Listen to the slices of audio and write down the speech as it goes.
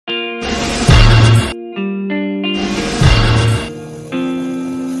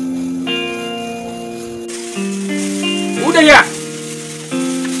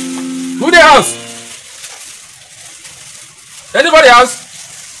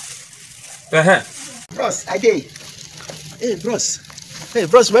house. Bros, I dey. Hey, bros. Hey,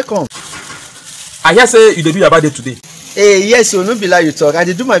 bros, welcome. I hear say you dey do your birthday today. Hey, yes, so no be lie you talk. I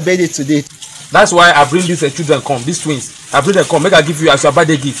dey do my birthday today. That's why I bring these children come, these twins. I bring them come, make I give you as your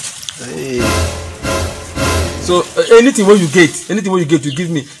birthday gift. Hey. So anything you get, you give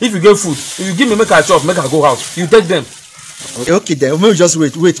me. If you get food, if you give me, make I chop, make I go house. You take them. Okay then, maybe just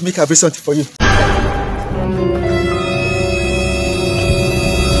wait, make I bring something for you.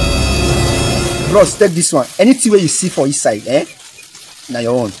 Bros, take this one. Anything where you see for each side, now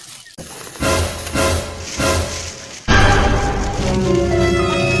your own.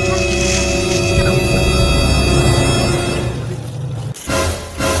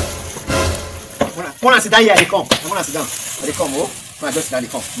 Wanna sit down here, they come. I wanna sit down. They come, oh. Wanna just sit down, they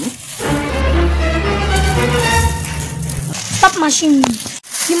come. Stop mashing me.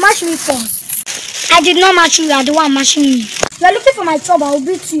 You mash me first. I did not mash you, you are the one mashing me. You are looking for my trouble, I will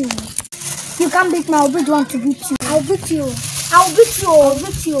beat you. You can't beat me, I will be the one to beat you. I will beat you. I will beat you, I will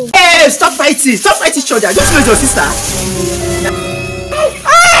beat you. Hey, stop fighting each other. Just know your sister.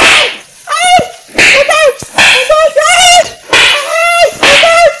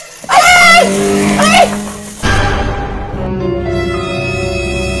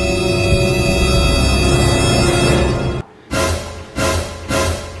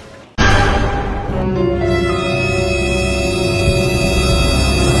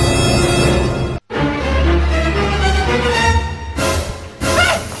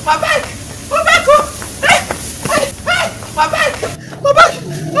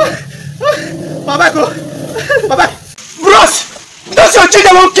 Bros, those your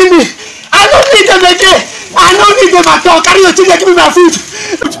children won't kill me. I don't need them again. I don't need them at all. Carry your children, give me my food.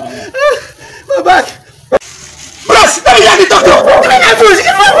 My back. Bros, let me hear the doctor. Give me my food.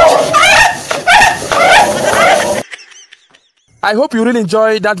 I hope you really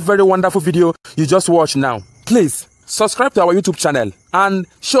enjoyed that very wonderful video you just watched now. Please subscribe to our YouTube channel and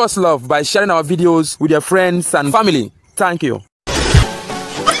show us love by sharing our videos with your friends and family. Thank you.